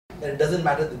that it doesn't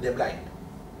matter that they're blind.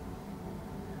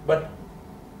 But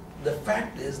the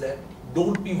fact is that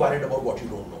don't be worried about what you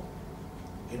don't know.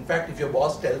 In fact, if your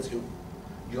boss tells you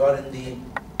you are in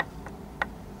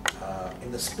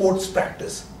the sports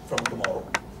practice from tomorrow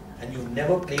and you've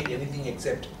never played anything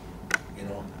except,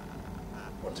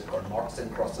 what's it called, noughts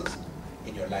and crosses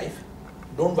in your life,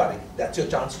 don't worry, that's your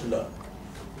chance to learn.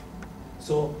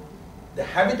 So the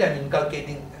habit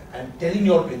I'm telling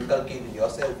you all to inculcate in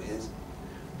yourself is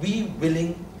be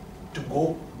willing to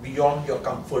go beyond your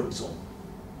comfort zone.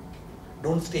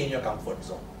 Don't stay in your comfort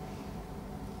zone.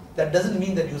 That doesn't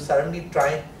mean that you suddenly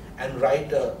try and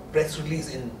write a press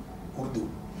release in Urdu.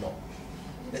 No.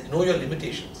 Know your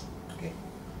limitations. Okay?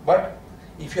 But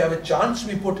if you have a chance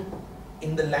to be put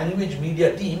in the language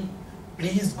media team,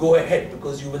 please go ahead,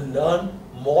 because you will learn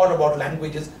more about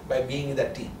languages by being in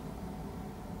that team.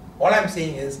 All I'm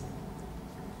saying is,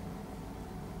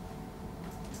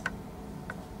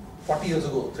 40 years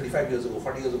ago, 35 years ago,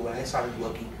 40 years ago, when I started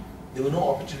working, there were no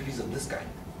opportunities of this kind.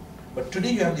 But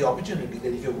today you have the opportunity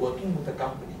that if you're working with a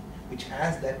company which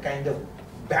has that kind of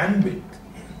bandwidth,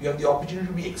 you have the opportunity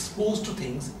to be exposed to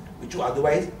things which you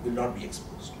otherwise will not be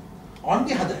exposed to. On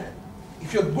the other hand,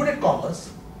 if you're good at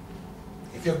commerce,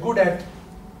 if you're good at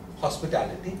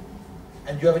hospitality,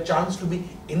 and you have a chance to be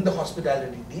in the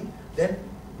hospitality team, then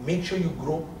make sure you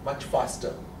grow much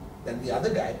faster than the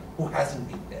other guy who hasn't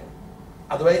been there.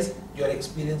 Otherwise, your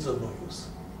experience is of no use.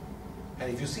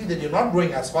 And if you see that you're not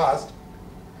growing as fast,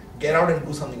 get out and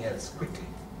do something else quickly.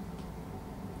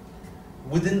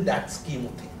 Within that scheme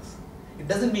of things. It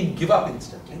doesn't mean give up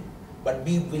instantly, but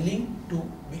be willing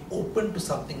to be open to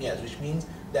something else, which means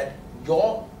that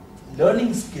your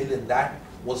learning skill in that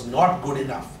was not good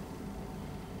enough.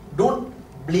 Don't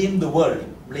blame the world,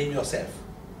 blame yourself.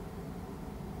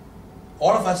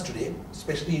 All of us today,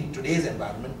 especially in today's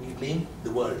environment, we blame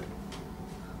the world.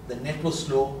 The net was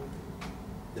slow,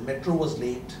 the metro was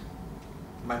late,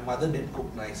 my mother didn't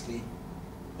cook nicely,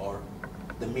 or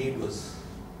the maid was,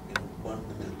 burnt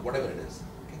the milk, whatever it is.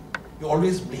 Okay? You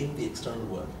always blame the external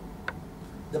world.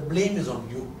 The blame is on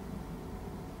you.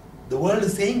 The world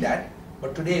is saying that,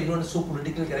 but today everyone is so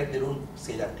politically correct, they don't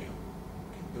say that to you.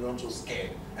 Okay? Everyone's so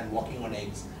scared and walking on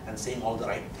eggs and saying all the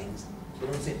right things. They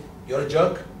don't say, you're a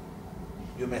jerk,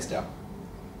 you messed up.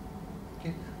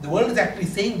 Okay? The world is actually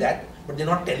saying that, but they're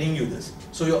not telling you this.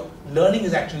 So your learning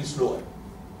is actually slower.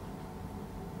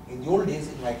 In the old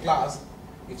days, in my class,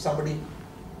 if somebody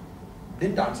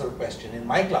didn't answer a question in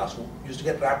my classroom, used to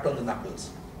get rapped on the knuckles.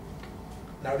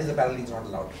 Nowadays, apparently, it's not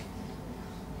allowed.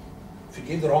 If you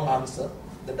gave the wrong answer,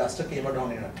 the duster came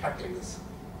down in an attack like this.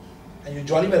 And you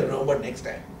jolly well remember next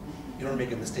time. You don't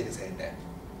make a mistake the second time.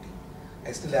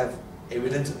 I still have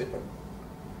evidence of it, but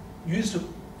you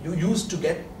used to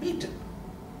get beaten.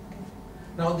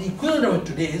 Now, the equivalent of it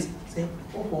today is saying,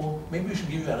 oh, maybe we should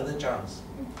give you another chance.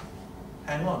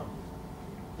 Hang on.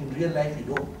 In real life, you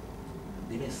don't.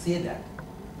 They may say that.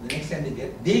 The next time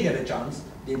they get a chance,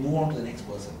 they move on to the next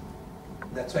person.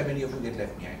 That's why many of you get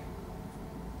left behind.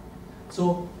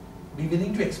 So, be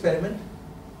willing to experiment.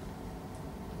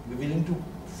 Be willing to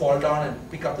fall down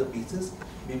and pick up the pieces.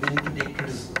 Be willing to take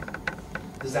criticism.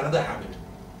 This is another habit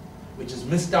which is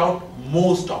missed out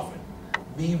most often.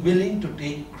 Be willing to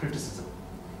take criticism.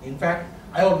 In fact,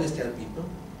 I always tell people,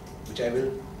 which I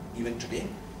will even today,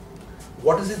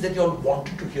 what is it that you all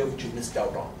wanted to hear which you missed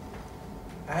out on?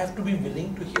 I have to be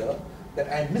willing to hear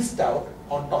that I missed out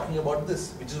on talking about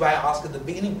this, which is why I asked at the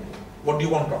beginning, what do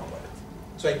you want to talk about?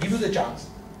 So I give you the chance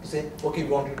to say, okay, we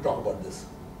want you to talk about this.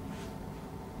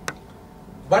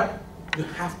 But you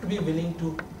have to be willing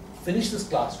to finish this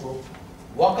classroom,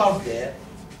 walk out there,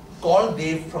 call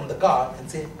Dave from the car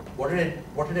and say, what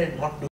did I not do?